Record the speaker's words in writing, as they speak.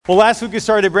Well, last week we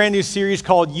started a brand new series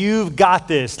called You've Got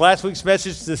This. Last week's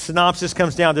message, the synopsis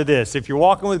comes down to this. If you're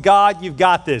walking with God, you've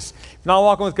got this. If you're not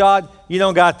walking with God, you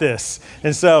don't got this.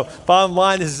 And so, bottom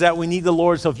line is that we need the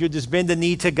Lord. So if you'll just bend the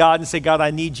knee to God and say, God, I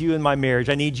need you in my marriage.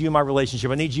 I need you in my relationship.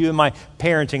 I need you in my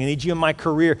parenting. I need you in my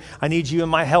career. I need you in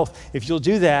my health. If you'll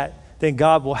do that, then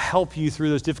God will help you through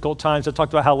those difficult times. I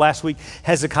talked about how last week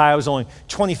Hezekiah was only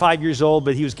 25 years old,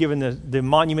 but he was given the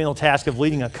monumental task of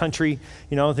leading a country.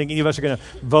 You know, I don't think any of us are going to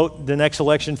vote the next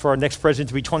election for our next president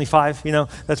to be 25. You know,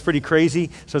 that's pretty crazy.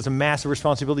 So it's a massive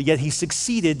responsibility. Yet he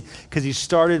succeeded because he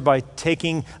started by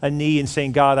taking a knee and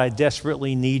saying, God, I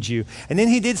desperately need you. And then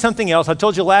he did something else. I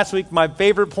told you last week, my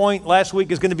favorite point last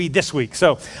week is going to be this week.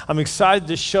 So I'm excited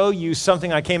to show you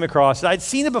something I came across. I'd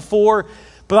seen it before,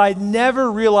 but I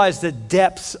never realized the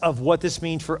depths of what this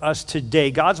means for us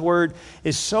today. God's word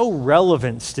is so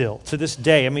relevant still to this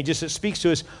day. I mean, just it speaks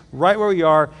to us right where we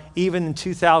are, even in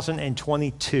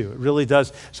 2022. It really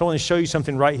does. So I want to show you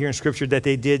something right here in Scripture that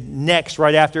they did next,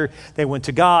 right after they went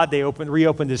to God. They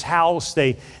reopened his house.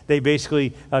 They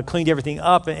basically cleaned everything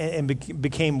up and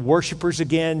became worshipers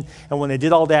again. And when they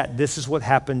did all that, this is what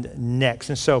happened next.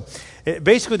 And so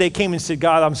basically they came and said,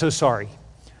 God, I'm so sorry.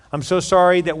 I'm so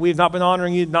sorry that we've not been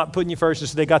honoring you, not putting you first. And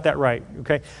so they got that right,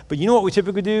 okay? But you know what we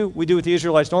typically do? We do what the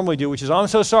Israelites normally do, which is, I'm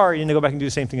so sorry, and they go back and do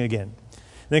the same thing again.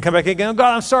 And they come back again, oh,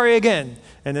 God, I'm sorry again.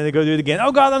 And then they go do it again.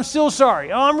 Oh, God, I'm still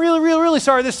sorry. Oh, I'm really, really, really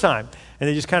sorry this time. And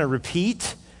they just kind of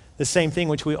repeat the same thing,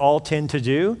 which we all tend to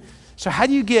do. So how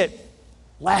do you get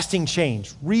lasting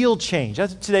change, real change?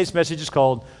 That's what today's message is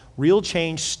called. Real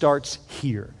change starts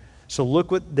here. So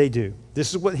look what they do.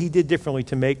 This is what he did differently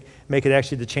to make it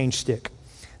actually the change stick.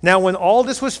 Now, when all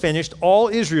this was finished, all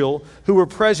Israel who were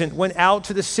present went out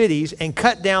to the cities and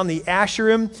cut down the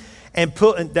Asherim and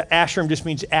the Asherim just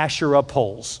means Asherah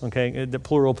poles, okay, the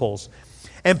plural poles,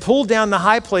 and pulled down the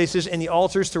high places and the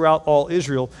altars throughout all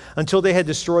Israel until they had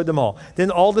destroyed them all. Then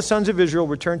all the sons of Israel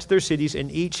returned to their cities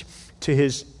and each to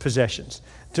his possession. So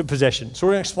we're going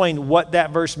to explain what that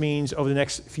verse means over the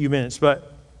next few minutes.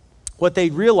 But what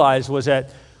they realized was that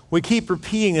we keep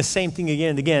repeating the same thing again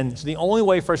and again. So the only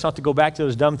way for us not to go back to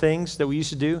those dumb things that we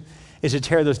used to do is to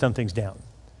tear those dumb things down.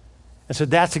 And so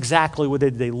that's exactly what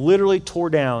they did. They literally tore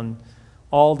down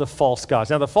all the false gods.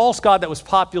 Now, the false god that was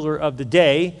popular of the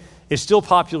day is still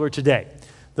popular today.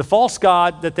 The false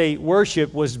god that they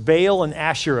worshiped was Baal and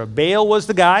Asherah. Baal was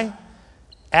the guy.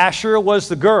 Asherah was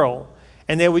the girl.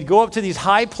 And they would go up to these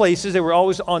high places. They were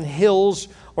always on hills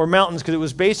or mountains because it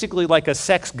was basically like a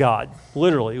sex god,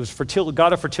 literally. It was fertility,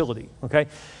 god of fertility, okay?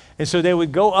 And so they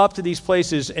would go up to these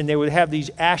places and they would have these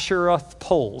Asherah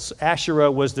poles. Asherah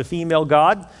was the female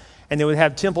god, and they would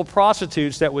have temple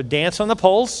prostitutes that would dance on the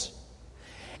poles,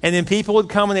 and then people would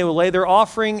come and they would lay their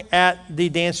offering at the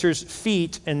dancers'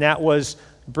 feet, and that was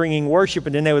bringing worship,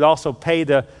 and then they would also pay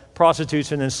the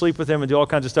prostitutes and then sleep with them and do all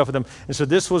kinds of stuff with them. And so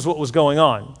this was what was going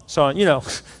on. So, you know,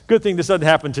 good thing this doesn't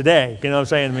happen today, you know what I'm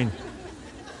saying? I mean,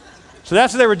 so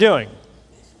that's what they were doing,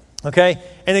 okay?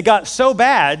 And it got so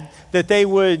bad that they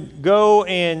would go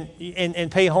and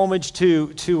pay homage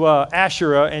to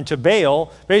Asherah and to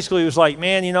Baal. Basically, it was like,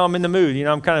 man, you know, I'm in the mood. You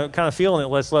know, I'm kind of feeling it.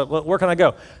 Where can I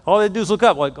go? All they do is look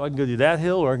up. Like, I can go do that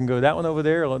hill, or I can go that one over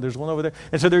there, or there's one over there.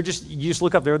 And so you just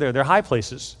look up. They're there. They're high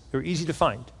places. They're easy to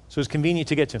find. So it's convenient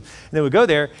to get to them. And they would go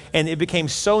there, and it became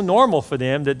so normal for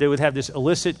them that they would have this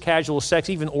illicit, casual sex.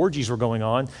 Even orgies were going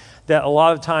on, that a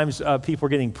lot of times people were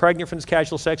getting pregnant from this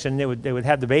casual sex, and they would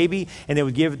have the baby, and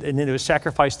then they would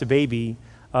sacrifice the baby.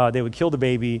 They would kill the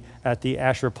baby at the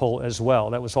Asherah pole as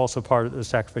well. That was also part of the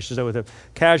sacrifices. They would have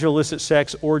casual, illicit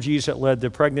sex, orgies that led to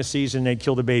pregnancies, and they'd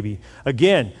kill the baby.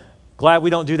 Again, glad we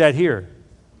don't do that here.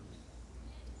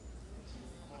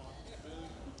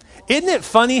 Isn't it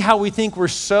funny how we think we're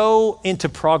so into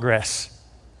progress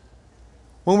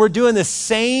when we're doing the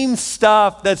same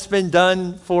stuff that's been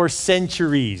done for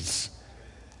centuries?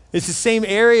 It's the same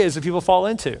areas that people fall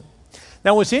into.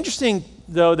 Now, what's interesting,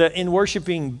 though, that in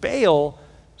worshiping Baal,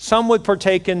 some would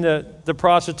partake in the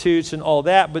prostitutes and all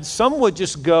that, but some would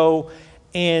just go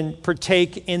and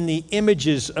partake in the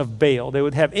images of Baal. They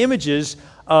would have images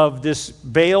of this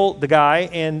Baal, the guy,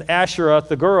 and Asherah,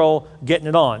 the girl, getting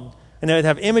it on. And they would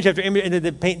have image after image, and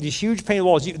they'd paint these huge painted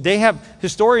walls.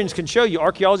 Historians can show you,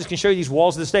 archaeologists can show you these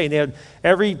walls to this day. And they had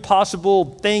every possible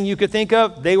thing you could think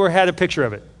of, had a picture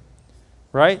of it,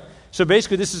 right? So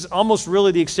basically, this is almost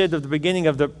really the extent of the beginning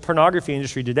of the pornography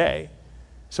industry today.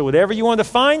 So whatever you wanted to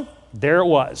find, there it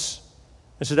was.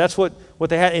 And so that's what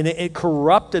they had, and it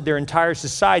corrupted their entire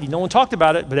society. No one talked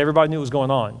about it, but everybody knew what was going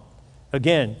on.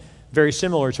 Again, very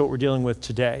similar to what we're dealing with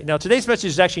today. Now, today's message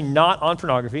is actually not on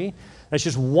pornography. That's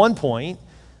just one point.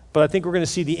 But I think we're going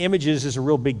to see the images as a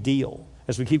real big deal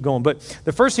as we keep going. But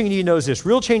the first thing you need to know is this.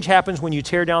 Real change happens when you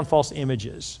tear down false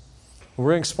images. We're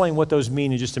going to explain what those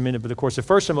mean in just a minute. But of course, the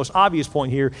first and most obvious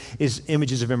point here is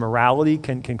images of immorality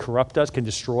can corrupt us, can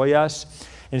destroy us.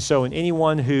 And so in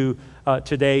anyone who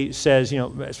today says,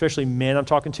 especially men I'm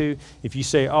talking to, if you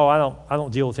say, oh, I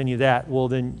don't deal with any of that, well,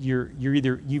 then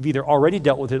you've either already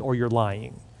dealt with it or you're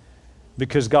lying.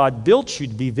 Because God built you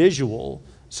to be visual.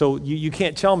 So you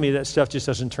can't tell me that stuff just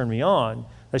doesn't turn me on.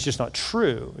 That's just not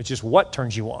true. It's just what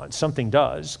turns you on. Something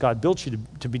does. God built you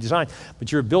to be designed,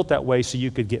 but you're built that way so you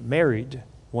could get married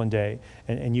one day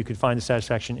and you could find the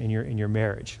satisfaction in your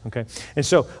marriage. Okay, and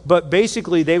so, but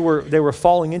basically they were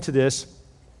falling into this.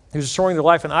 It was destroying their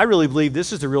life, and I really believe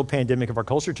this is the real pandemic of our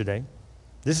culture today.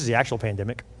 This is the actual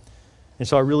pandemic. And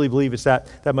so I really believe it's that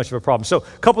much of a problem. So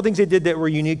a couple things they did that were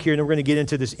unique here, and then we're going to get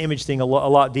into this image thing a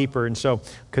lot deeper. And so,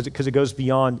 because it goes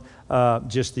beyond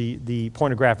just the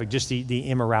pornographic, just the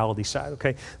immorality side,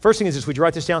 okay? First thing is this, would you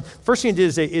write this down? First thing they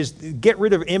did is get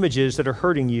rid of images that are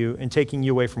hurting you and taking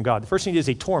you away from God. The first thing they did is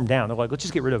they tore them down. They're like, let's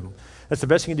just get rid of them. That's the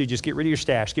best thing to do. Just get rid of your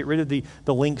stash. Get rid of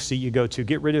the links that you go to.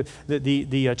 Get rid of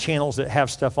the channels that have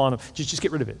stuff on them. Just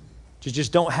get rid of it.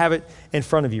 Just don't have it in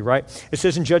front of you, right? It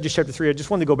says in Judges chapter 3, I just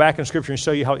wanted to go back in Scripture and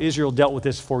show you how Israel dealt with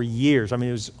this for years. I mean,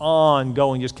 it was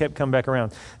ongoing, just kept coming back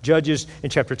around. Judges in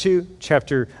chapter 2,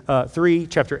 chapter 3,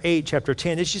 chapter 8, chapter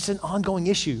 10. It's just an ongoing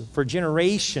issue for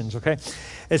generations, okay?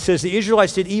 It says the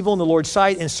Israelites did evil in the Lord's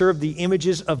sight and served the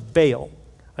images of Baal.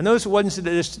 I notice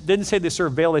it didn't say they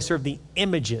served Baal, they served the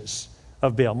images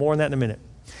of Baal. More on that in a minute.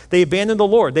 They abandoned the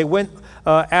Lord. They went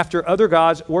after other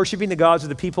gods, worshiping the gods of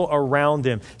the people around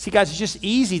them. See, guys, it's just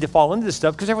easy to fall into this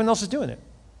stuff because everyone else is doing it,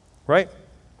 right?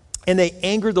 And they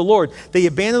angered the Lord. They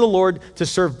abandoned the Lord to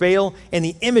serve Baal and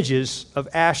the images of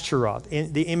Ashtaroth.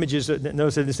 And the images,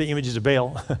 notice that it's the images of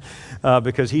Baal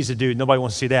because he's a dude. Nobody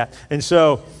wants to see that. And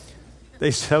so,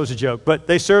 that was a joke. But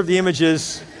they served the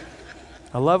images.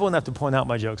 I love when I have to point out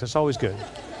my jokes. That's always good.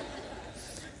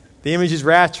 The images,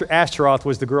 Ashtaroth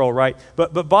was the girl, right?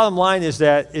 But bottom line is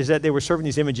that they were serving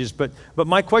these images. But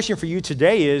my question for you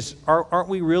today is, aren't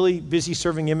we really busy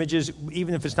serving images,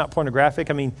 even if it's not pornographic?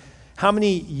 I mean, how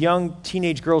many young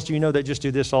teenage girls do you know that just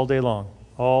do this all day long?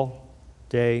 All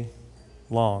day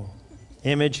long.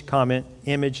 Image, comment,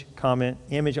 image, comment,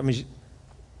 image. I mean,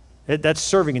 that's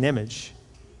serving an image,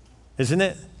 isn't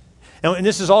it? And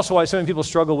this is also why so many people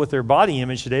struggle with their body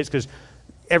image today. It's because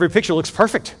every picture looks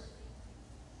perfect.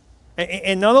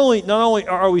 And not only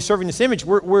are we serving this image,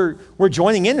 we're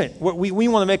joining in it. We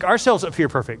want to make ourselves appear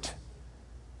perfect.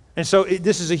 And so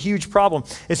this is a huge problem.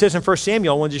 It says in 1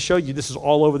 Samuel, I wanted to show you, this is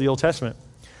all over the Old Testament.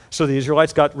 So the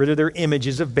Israelites got rid of their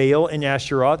images of Baal and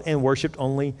Ashtaroth and worshiped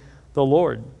only the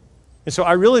Lord. And so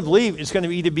I really believe it's going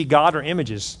to either be God or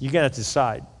images. You're going to have to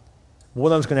decide.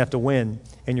 One of them's going to have to win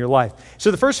in your life. So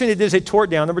the first thing they did is they tore it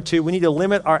down. Number two, we need to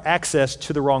limit our access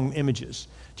to the wrong images.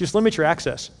 Just limit your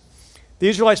access. The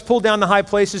Israelites pulled down the high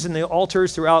places and the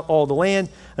altars throughout all the land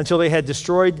until they had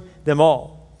destroyed them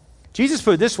all. Jesus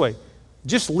put it this way,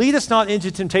 just lead us not into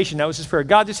temptation. That was his prayer.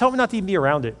 God, just help me not to even be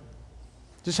around it.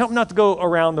 Just help me not to go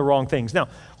around the wrong things. Now,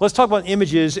 let's talk about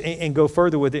images and go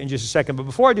further with it in just a second. But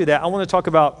before I do that, I want to talk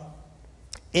about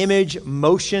image.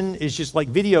 Motion is just like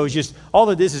video is just,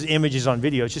 all of this is images on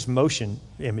video. It's just motion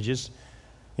images.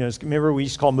 Remember we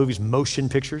used to call movies motion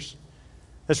pictures?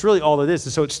 That's really all it is.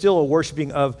 And so it's still a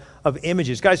worshiping of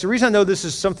images. Guys, the reason I know this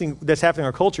is something that's happening in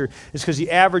our culture is because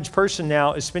the average person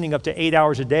now is spending up to 8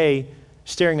 hours a day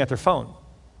staring at their phone.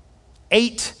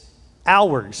 8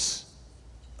 hours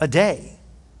a day.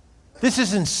 This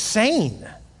is insane.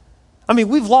 I mean,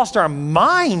 we've lost our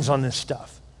minds on this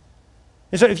stuff.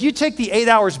 And so if you take the 8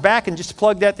 hours back and just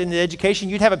plug that into education,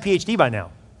 you'd have a PhD by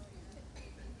now.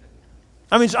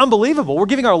 I mean, it's unbelievable. We're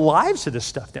giving our lives to this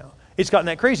stuff now. It's gotten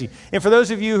that crazy. And for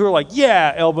those of you who are like,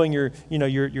 yeah, elbowing your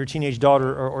teenage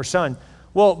daughter or son,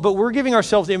 well, but we're giving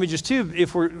ourselves images too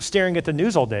if we're staring at the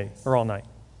news all day or all night.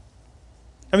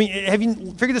 I mean, have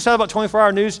you figured this out about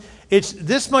 24-hour news? It's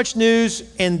this much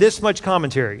news and this much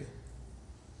commentary.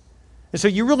 And so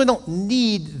you really don't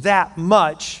need that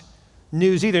much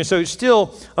news either. And so it's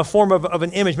still a form of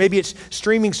an image. Maybe it's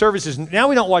streaming services. Now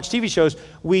we don't watch TV shows.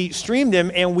 We stream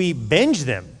them and we binge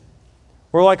them.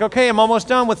 We're like, okay, I'm almost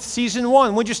done with season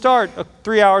 1. When'd you start?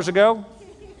 3 hours ago.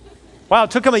 Wow,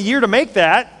 it took them a year to make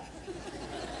that.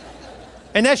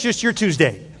 And that's just your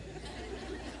Tuesday.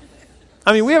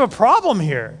 I mean, we have a problem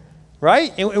here.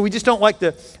 right? And we just don't like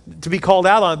to be called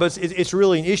out on it, but it's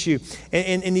really an issue.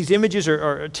 And these images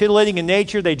are titillating in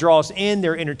nature. They draw us in.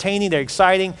 They're entertaining. They're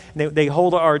exciting. And they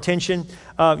hold our attention.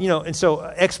 And so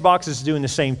Xbox is doing the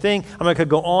same thing. I'm not going to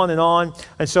go on and on.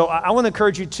 And so I want to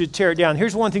encourage you to tear it down.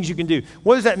 Here's one of the things you can do.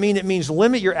 What does that mean? It means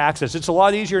limit your access. It's a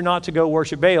lot easier not to go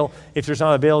worship Baal if there's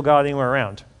not a Baal god anywhere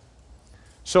around.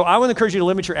 So I want to encourage you to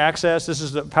limit your access. This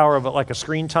is the power of like a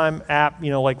screen time app,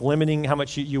 like limiting how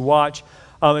much you watch.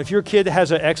 If your kid has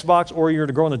an Xbox or you're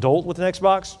a grown adult with an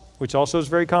Xbox, which also is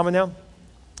very common now,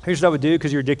 here's what I would do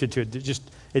because you're addicted to it. Just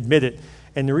admit it.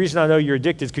 And the reason I know you're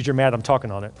addicted is because you're mad I'm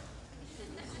talking on it.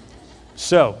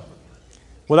 So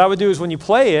what I would do is when you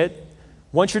play it,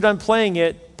 once you're done playing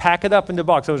it, pack it up in the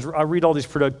box. I read all these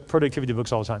productivity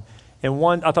books all the time. And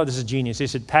one, I thought this is genius. They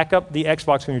said, pack up the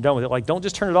Xbox when you're done with it. Like, don't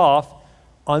just turn it off.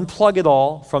 Unplug it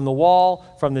all from the wall,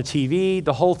 from the TV,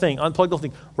 the whole thing. Unplug the whole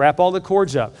thing. Wrap all the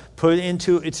cords up. Put it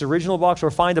into its original box or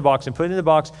find a box and put it in the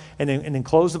box and then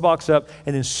close the box up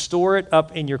and then store it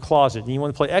up in your closet. And you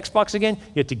want to play Xbox again,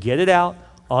 you have to get it out,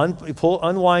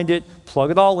 unwind it,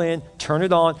 plug it all in, turn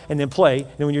it on, and then play.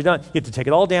 And when you're done, you have to take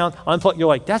it all down, unplug. You're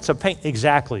like, that's a pain.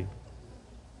 Exactly.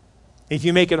 If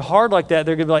you make it hard like that,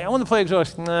 they're going to be like, I want to play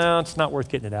Xbox. No, it's not worth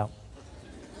getting it out.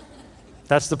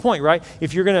 That's the point, right?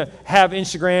 If you're going to have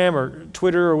Instagram or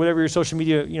Twitter or whatever your social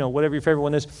media, whatever your favorite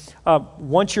one is,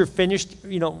 once you're finished,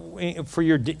 for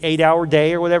your 8-hour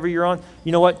day or whatever you're on,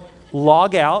 you know what?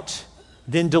 Log out,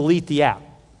 then delete the app.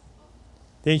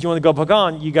 Then if you want to go back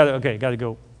on, you got to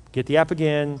go get the app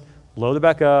again, load it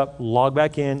back up, log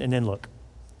back in, and then look.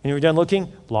 And when you're done looking,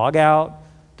 log out,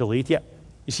 delete the app.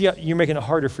 You see, you're making it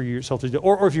harder for yourself to do.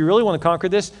 Or if you really want to conquer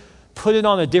this, put it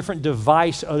on a different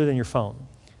device other than your phone.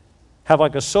 Have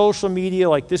like a social media,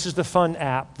 like this is the fun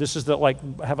app. This is the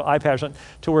have an iPad or something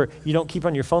to where you don't keep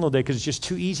on your phone all day because it's just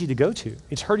too easy to go to.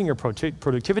 It's hurting your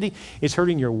productivity. It's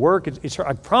hurting your work.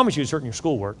 I promise you it's hurting your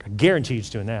schoolwork. I guarantee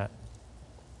it's doing that.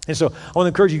 And so I want to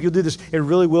encourage you, if you'll do this, it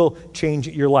really will change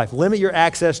your life. Limit your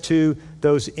access to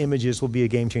those images will be a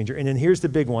game changer. And then here's the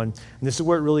big one, and this is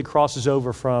where it really crosses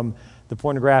over from the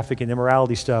pornographic and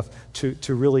immorality stuff to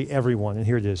really everyone. And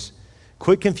here it is.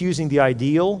 Quit confusing the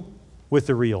ideal with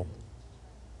the real.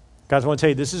 Guys, I want to tell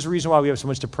you, this is the reason why we have so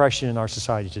much depression in our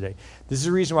society today. This is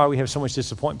the reason why we have so much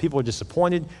disappointment. People are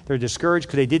disappointed. They're discouraged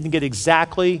because they didn't get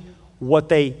exactly what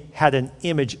they had an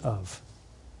image of.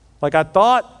 Like, I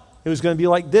thought it was going to be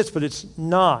like this, but it's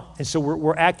not. And so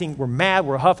we're acting, we're mad,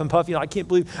 we're huff and puffy. I can't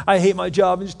believe I hate my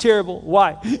job. It's terrible.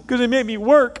 Why? Because it made me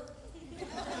work.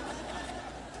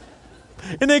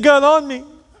 And they got on me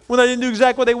when I didn't do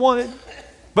exactly what they wanted.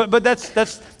 But that's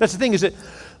the thing is that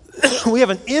we have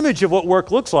an image of what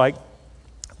work looks like,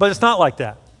 but it's not like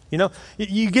that.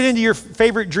 You get into your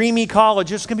favorite dreamy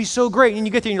college, it's going to be so great. And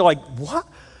you get there and you're like, what?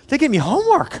 They gave me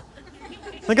homework.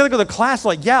 I got to go to class.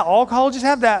 Like, yeah, all colleges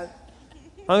have that.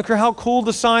 I don't care how cool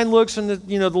the sign looks and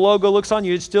the logo looks on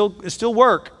you. It's still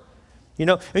work.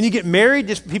 And you get married,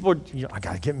 just people are, I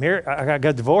got to get married. I got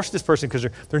to divorce this person because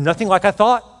they're nothing like I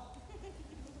thought.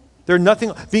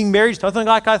 Being married is nothing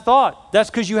like I thought. That's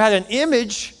because you had an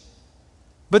image,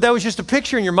 but that was just a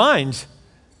picture in your mind.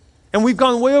 And we've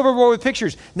gone way overboard with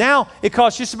pictures. Now it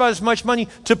costs just about as much money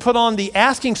to put on the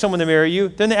asking someone to marry you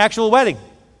than the actual wedding.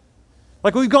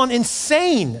 Like, we've gone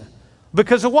insane.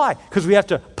 Because of why? Because we have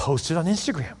to post it on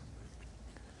Instagram.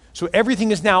 So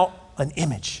everything is now an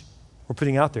image we're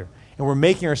putting out there. And we're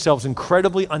making ourselves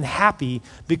incredibly unhappy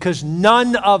because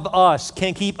none of us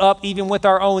can keep up even with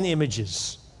our own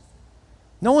images.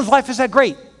 No one's life is that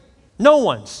great. No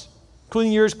one's.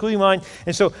 Including yours, including mine.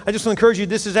 And so I just want to encourage you,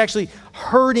 this is actually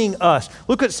hurting us.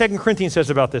 Look what 2 Corinthians says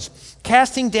about this.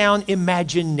 Casting down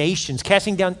imaginations,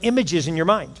 casting down images in your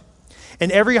mind.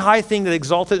 And every high thing that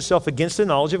exalted itself against the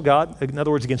knowledge of God, in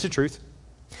other words, against the truth,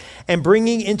 and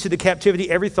bringing into the captivity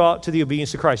every thought to the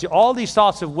obedience of Christ. All these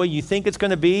thoughts of what you think it's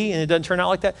going to be and it doesn't turn out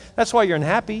like that, that's why you're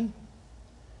unhappy.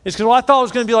 It's because, I thought it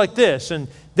was going to be like this, and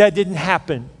that didn't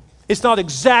happen. It's not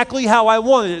exactly how I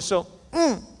wanted it, so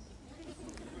I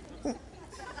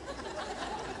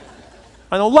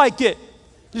don't like it.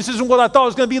 This isn't what I thought it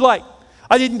was going to be like.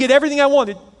 I didn't get everything I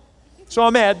wanted, so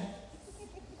I'm mad.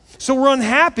 So we're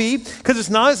unhappy because it's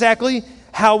not exactly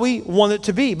how we want it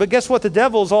to be. But guess what? The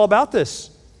devil is all about this.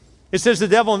 It says the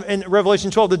devil in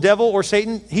Revelation 12, the devil or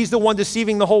Satan, he's the one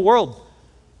deceiving the whole world.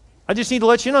 I just need to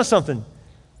let you know something.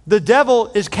 The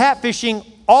devil is catfishing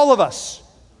all of us.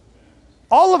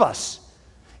 All of us.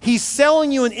 He's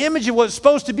selling you an image of what it's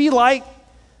supposed to be like,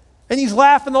 and he's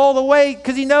laughing all the way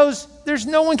because he knows there's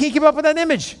no one can keep up with that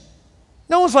image.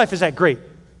 No one's life is that great.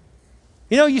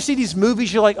 You see these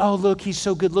movies, you're like, oh, look, he's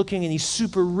so good looking and he's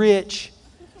super rich.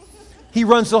 He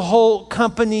runs the whole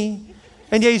company.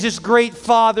 And yeah, he's this great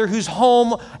father who's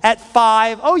home at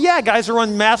 5. Oh yeah, guys who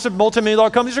run massive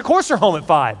multi-million-dollar companies, of course they're home at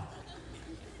 5.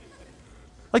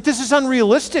 Like, this is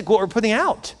unrealistic what we're putting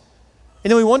out.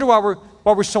 And then we wonder why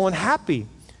we're so unhappy.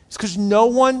 It's because no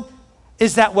one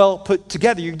is that well put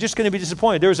together. You're just going to be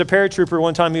disappointed. There was a paratrooper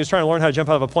one time, he was trying to learn how to jump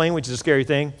out of a plane, which is a scary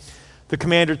thing. The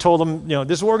commander told him,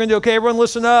 this is what we're going to do. Okay, everyone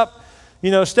listen up.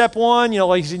 Step 1,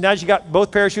 like now you got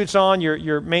both parachutes on,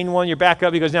 your main one, your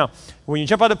backup. He goes, now, when you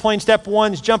jump out of the plane, step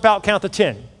 1 is jump out, count to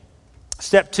 10.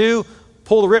 Step 2,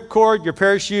 pull the ripcord, your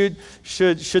parachute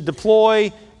should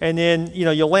deploy, and then,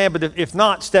 you'll land. But if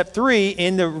not, step 3,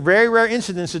 in the very rare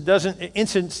incident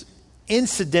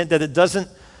that it doesn't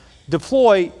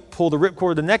deploy, pull the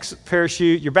ripcord, the next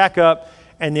parachute, your backup,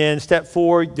 and then step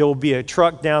 4, there will be a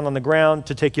truck down on the ground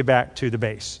to take you back to the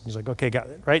base. He's like, okay, got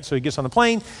it, right? So he gets on the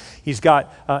plane. He's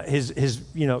got his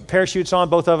parachutes on,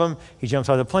 both of them. He jumps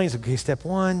out of the plane. He's like, okay, step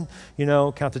 1,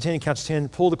 count to 10. He counts to 10,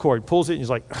 pull the cord, pulls it, and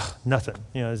he's like, nothing.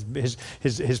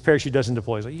 His parachute doesn't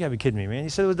deploy. He's like, you gotta be kidding me, man. He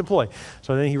said it would deploy.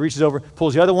 So then he reaches over,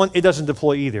 pulls the other one. It doesn't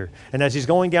deploy either. And as he's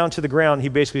going down to the ground, he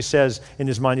basically says in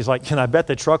his mind, he's like, can I bet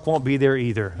the truck won't be there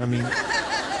either? I mean...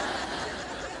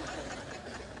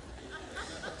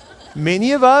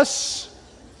 Many of us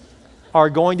are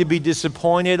going to be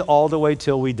disappointed all the way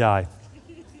till we die.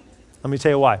 Let me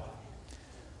tell you why.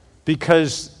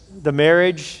 Because the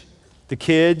marriage, the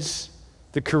kids,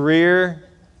 the career,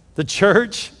 the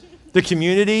church, the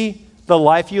community, the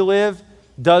life you live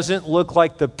doesn't look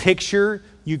like the picture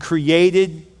you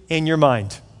created in your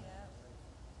mind.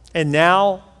 And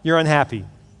now you're unhappy.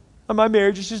 My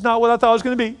marriage is just not what I thought it was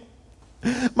going to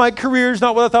be. My career is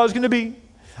not what I thought it was going to be.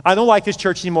 I don't like this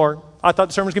church anymore. I thought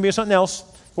the sermon was going to be something else.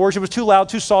 The worship was too loud,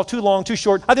 too soft, too long, too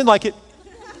short. I didn't like it.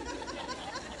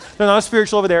 They're not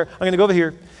spiritual over there. I'm going to go over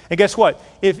here. And guess what?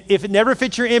 If it never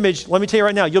fits your image, let me tell you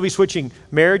right now, you'll be switching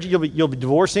marriage, you'll be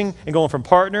divorcing and going from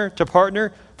partner to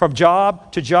partner, from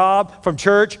job to job, from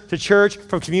church to church,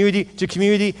 from community to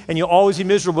community, and you'll always be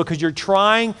miserable because you're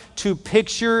trying to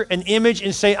picture an image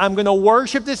and say, I'm going to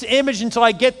worship this image until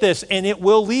I get this, and it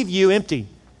will leave you empty.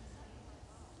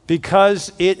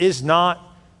 Because it is not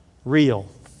real.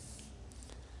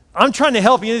 I'm trying to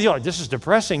help you. You're like, this is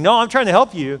depressing. No, I'm trying to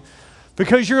help you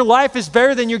because your life is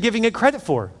better than you're giving it credit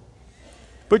for.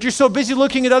 But you're so busy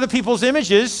looking at other people's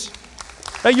images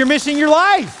that you're missing your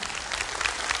life.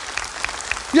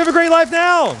 You have a great life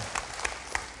now.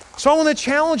 So I want to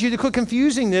challenge you to quit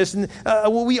confusing this. And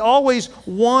we always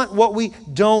want what we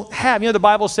don't have. The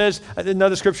Bible says,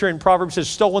 another scripture in Proverbs says,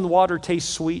 stolen water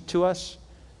tastes sweet to us.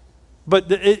 But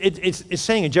it's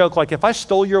saying a joke, like if I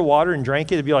stole your water and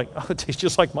drank it, it'd be like, oh, it tastes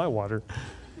just like my water.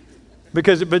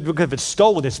 Because if it's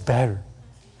stolen, it's better.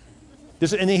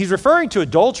 And he's referring to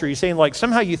adultery. He's saying like,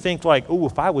 somehow you think like, oh,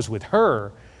 if I was with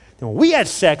her, then when we had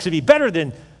sex, it'd be better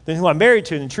than who I'm married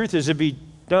to. And the truth is, it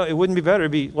wouldn't be better.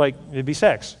 It'd be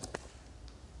sex.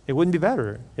 It wouldn't be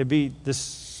better. It'd be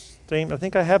this thing. I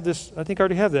think I have this. I think I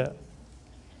already have that.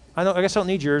 I guess I don't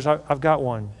need yours. I've got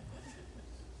one.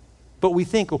 But we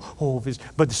think,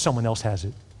 but someone else has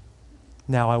it.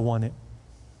 Now I want it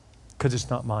because it's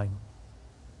not mine.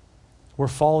 We're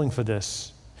falling for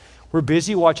this. We're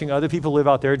busy watching other people live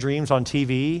out their dreams on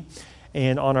TV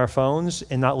and on our phones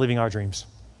and not living our dreams.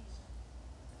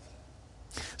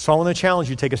 So I want to challenge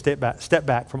you to take a step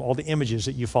back from all the images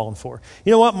that you've fallen for.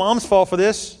 You know what? Moms fall for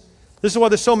this. This is why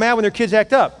they're so mad when their kids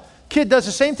act up. Kid does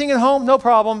the same thing at home, no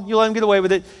problem. You let them get away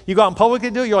with it. You go out in public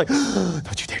and do it, you're like,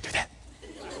 don't you dare do that.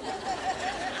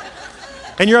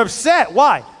 And you're upset.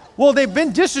 Why? Well, they've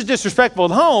been just as disrespectful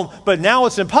at home, but now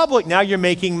it's in public. Now you're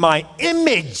making my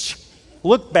image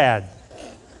look bad.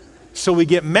 So we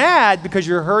get mad because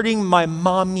you're hurting my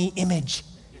mommy image,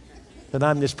 that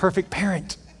I'm this perfect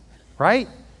parent, right?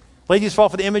 Ladies fall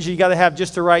for the image. You got to have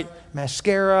just the right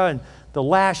mascara, and the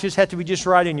lashes have to be just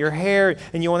right in your hair,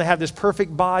 and you want to have this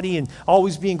perfect body and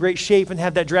always be in great shape and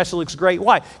have that dress that looks great.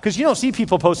 Why? Because you don't see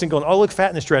people posting going, oh, look fat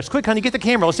in this dress. Quick, honey, get the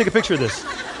camera. Let's take a picture of this.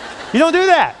 You don't do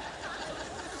that.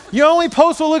 You only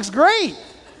post what looks great.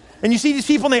 And you see these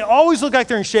people, and they always look like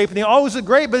they're in shape, and they always look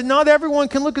great, but not everyone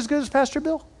can look as good as Pastor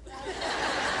Bill.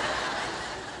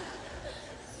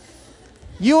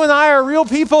 You and I are real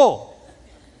people.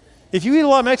 If you eat a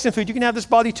lot of Mexican food, you can have this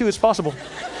body too. It's possible.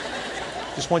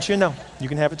 Just want you to know, you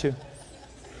can have it too.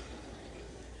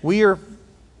 We are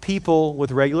people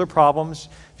with regular problems.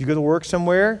 If you go to work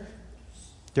somewhere,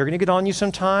 they're going to get on you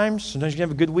sometimes. Sometimes you can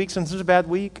have a good week, sometimes a bad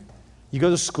week. You go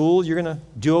to school, you're going to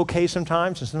do okay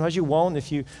sometimes, and sometimes you won't.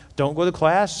 If you don't go to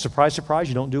class, surprise, surprise,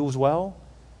 you don't do as well.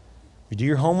 You do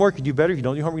your homework, you do better. You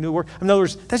don't do your homework, you do work. In other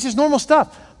words, that's just normal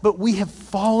stuff. But we have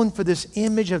fallen for this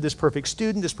image of this perfect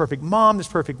student, this perfect mom, this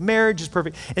perfect marriage, this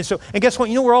perfect. And guess what?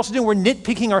 You know what we're also doing? We're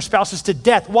nitpicking our spouses to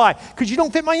death. Why? Because you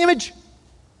don't fit my image.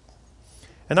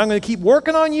 And I'm going to keep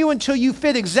working on you until you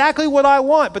fit exactly what I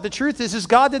want. But the truth is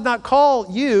God did not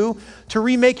call you to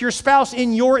remake your spouse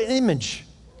in your image.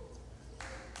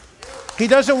 He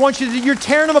doesn't want you to, you're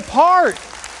tearing them apart.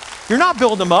 You're not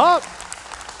building them up.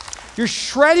 You're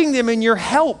shredding them in your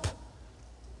help.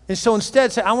 And so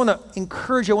instead, say, I want to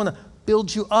encourage you. I want to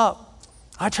build you up.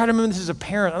 I try to remember this as a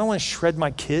parent. I don't want to shred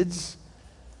my kids.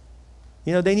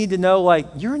 You know, they need to know, like,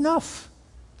 you're enough.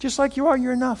 Just like you are,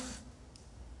 you're enough.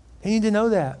 They need to know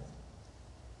that.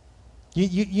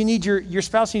 You need your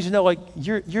spouse needs to know, like,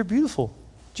 you're beautiful,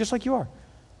 just like you are.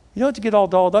 You don't have to get all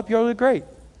dolled up. You're already great.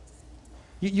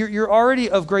 You're already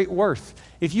of great worth.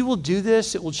 If you will do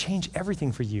this, it will change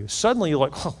everything for you. Suddenly you're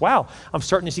like, oh, wow, I'm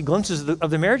starting to see glimpses of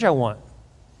the marriage I want.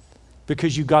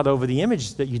 Because you got over the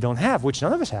image that you don't have, which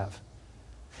none of us have.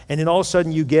 And then all of a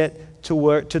sudden you get to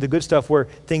the good stuff where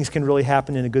things can really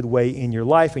happen in a good way in your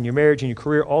life, in your marriage, in your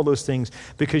career, all those things.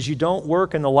 Because you don't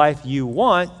work in the life you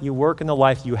want, you work in the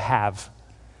life you have.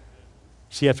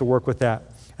 So you have to work with that.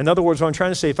 In other words, what I'm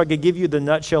trying to say, if I could give you the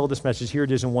nutshell of this message, here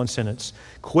it is in one sentence.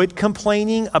 Quit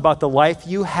complaining about the life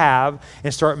you have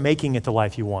and start making it the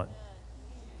life you want.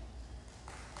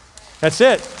 That's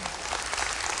it.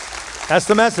 That's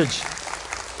the message.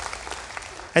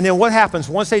 And then what happens?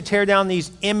 Once they tear down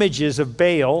these images of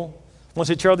Baal, once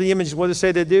they tear down the images, what does it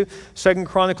say they do? 2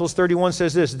 Chronicles 31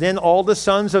 says this, then all the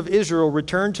sons of Israel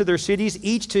returned to their cities,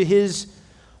 each to his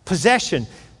possession.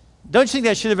 Don't you think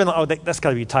that should have been, that's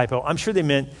got to be a typo. I'm sure they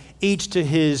meant each to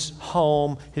his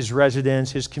home, his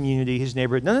residence, his community, his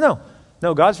neighborhood.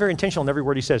 No, God's very intentional in every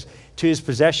word he says, to his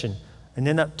possession. And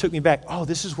then that took me back. Oh,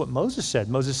 this is what Moses said.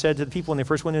 Moses said to the people when they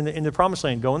first went in the promised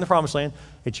land, go in the promised land.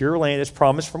 It's your land. It's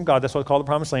promised from God. That's what it's called, the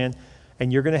promised land.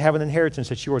 And you're going to have an inheritance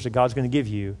that's yours that God's going to give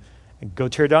you. And go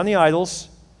tear down the idols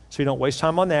so you don't waste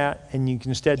time on that. And you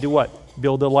can instead do what?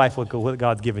 Build a life with what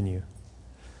God's given you.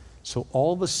 So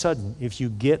all of a sudden, if you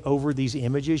get over these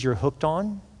images you're hooked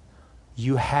on,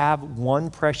 you have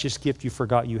one precious gift you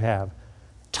forgot you have.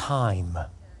 Time.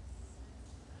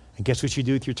 And guess what you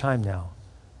do with your time now?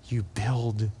 You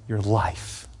build your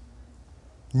life.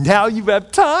 Now you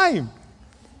have time.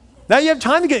 Now you have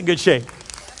time to get in good shape.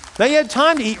 Now you have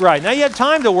time to eat right. Now you have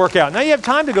time to work out. Now you have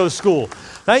time to go to school.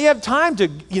 Now you have time to,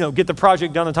 get the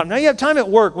project done on time. Now you have time at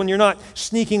work when you're not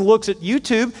sneaking looks at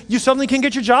YouTube. You suddenly can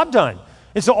get your job done.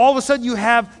 And so all of a sudden you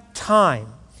have time.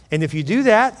 And if you do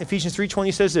that, Ephesians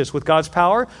 3:20 says this, with God's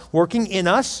power working in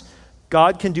us,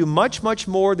 God can do much, much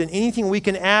more than anything we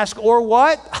can ask or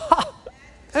what?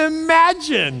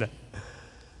 Imagine.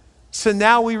 So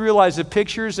now we realize the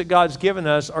pictures that God's given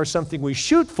us are something we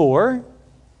shoot for,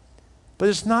 but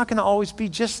it's not going to always be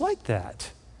just like that.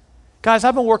 Guys,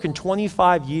 I've been working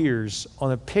 25 years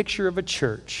on a picture of a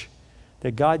church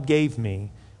that God gave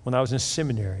me when I was in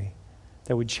seminary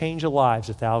that would change the lives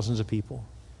of thousands of people.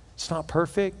 It's not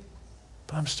perfect,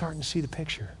 but I'm starting to see the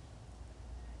picture.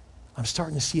 I'm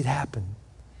starting to see it happen.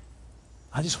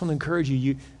 I just want to encourage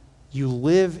you, you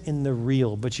live in the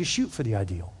real, but you shoot for the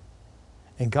ideal.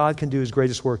 And God can do his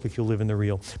greatest work if you live in the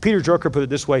real. Peter Drucker put it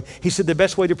this way. He said the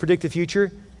best way to predict the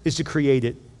future is to create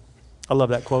it. I love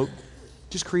that quote.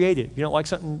 Just create it. If you don't like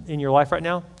something in your life right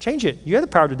now, change it. You have the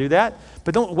power to do that.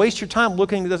 But don't waste your time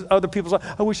looking at other people's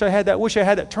life. I wish I had that. I wish I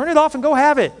had that. Turn it off and go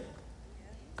have it.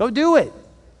 Go do it.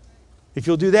 If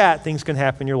you'll do that, things can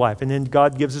happen in your life. And then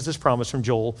God gives us this promise from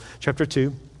Joel chapter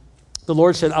 2. The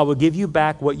Lord said, I will give you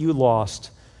back what you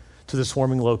lost to the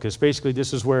swarming locust. Basically,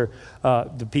 this is where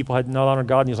the people had not honored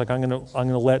God, and he's like, I'm going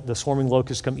to let the swarming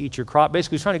locust come eat your crop.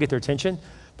 Basically, he's trying to get their attention.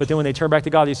 But then when they turned back to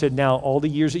God, he said, now all the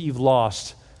years that you've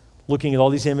lost, looking at all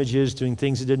these images, doing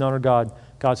things that didn't honor God,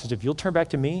 God says, if you'll turn back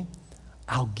to me,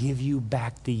 I'll give you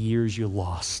back the years you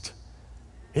lost.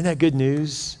 Isn't that good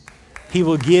news? He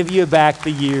will give you back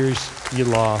the years you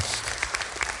lost.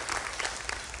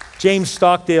 James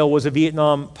Stockdale was a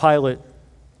Vietnam pilot,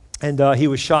 and he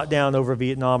was shot down over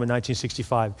Vietnam in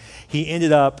 1965. He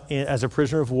ended up as a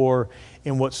prisoner of war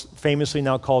in what's famously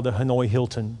now called the Hanoi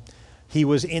Hilton. He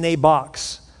was in a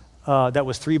box that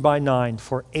was 3x9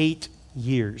 for 8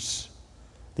 years.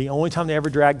 The only time they ever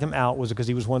dragged him out was because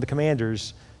he was one of the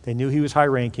commanders. They knew he was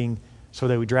high-ranking, so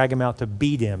they would drag him out to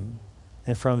beat him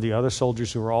in front of the other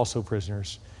soldiers who were also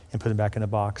prisoners and put him back in a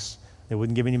box. They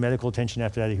wouldn't give any medical attention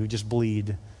after that. He would just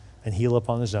bleed and heal up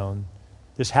on his own.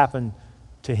 This happened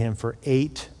to him for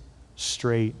 8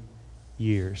 straight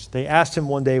years. They asked him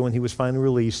one day when he was finally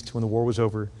released, when the war was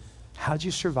over, how'd you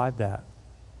survive that?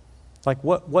 Like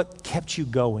what kept you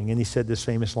going? And he said this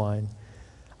famous line,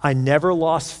 I never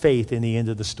lost faith in the end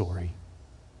of the story.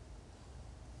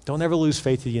 Don't ever lose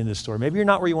faith at the end of the story. Maybe you're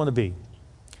not where you want to be.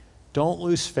 Don't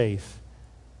lose faith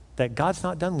that God's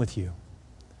not done with you.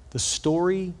 The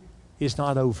story is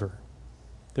not over.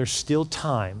 There's still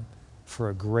time for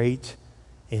a great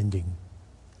ending.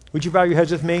 Would you bow your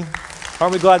heads with me?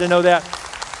 Aren't we glad to know that?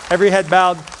 Every head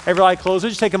bowed, every eye closed.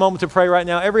 Let's just take a moment to pray right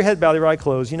now. Every head bowed, every eye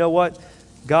closed. You know what?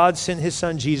 God sent his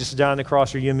son Jesus to die on the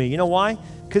cross for you and me. You know why?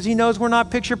 Because he knows we're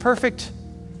not picture perfect.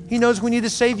 He knows we need a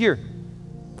Savior.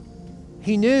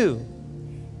 He knew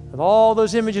that all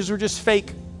those images were just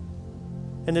fake.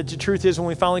 And that the truth is, when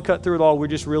we finally cut through it all, we're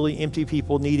just really empty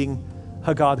people needing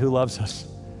a God who loves us.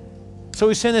 So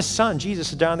he sent his son, Jesus,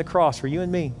 to die on the cross for you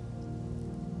and me.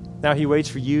 Now he waits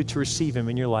for you to receive him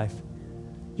in your life.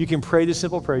 You can pray this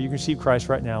simple prayer. You can receive Christ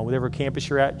right now. Whatever campus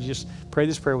you're at, you just pray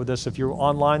this prayer with us. If you're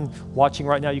online watching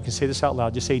right now, you can say this out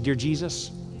loud. Just say, Dear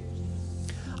Jesus,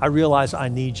 I realize I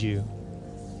need you.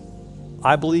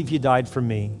 I believe you died for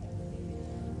me.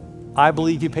 I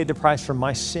believe you paid the price for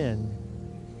my sin.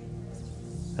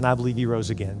 And I believe you rose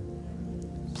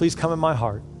again. Please come in my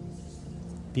heart.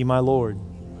 Be my Lord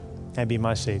and be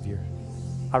my Savior.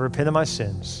 I repent of my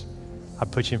sins. I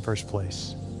put you in first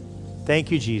place.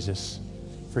 Thank you, Jesus,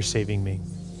 for saving me.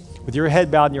 With your head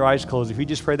bowed and your eyes closed, if you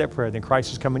just pray that prayer, then Christ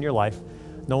has come in your life.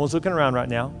 No one's looking around right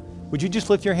now. Would you just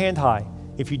lift your hand high?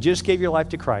 If you just gave your life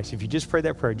to Christ, if you just prayed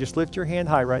that prayer, just lift your hand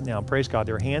high right now. Praise God.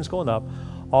 There are hands going up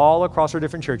all across our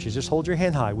different churches. Just hold your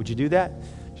hand high. Would you do that?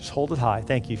 Just hold it high.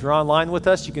 Thank you. If you're online with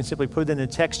us, you can simply put it in the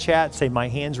text chat, say, my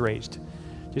hand's raised.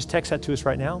 Just text that to us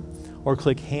right now, or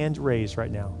click hand raised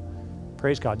right now.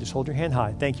 Praise God. Just hold your hand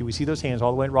high. Thank you. We see those hands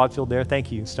all the way in Rodfield there.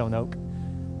 Thank you, Stone Oak.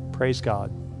 Praise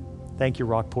God. Thank you,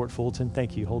 Rockport, Fulton.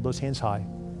 Thank you. Hold those hands high.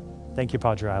 Thank you,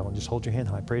 Padre Island. Just hold your hand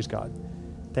high. Praise God.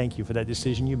 Thank you for that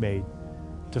decision you made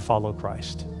to follow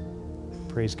Christ.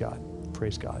 Praise God.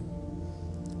 Praise God.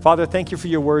 Father, thank you for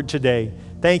your word today.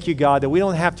 Thank you, God, that we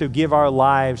don't have to give our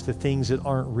lives to things that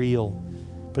aren't real,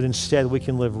 but instead we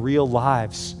can live real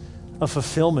lives of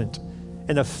fulfillment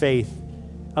and of faith,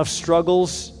 of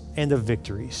struggles and of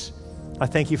victories. I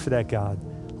thank you for that, God.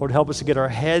 Lord, help us to get our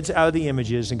heads out of the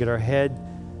images and get our head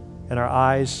and our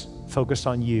eyes focused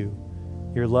on you,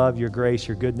 your love, your grace,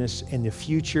 your goodness, and the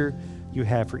future you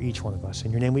have for each one of us.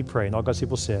 In your name we pray. And all God's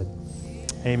people said,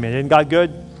 amen. Isn't God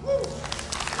good?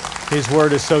 His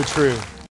word is so true.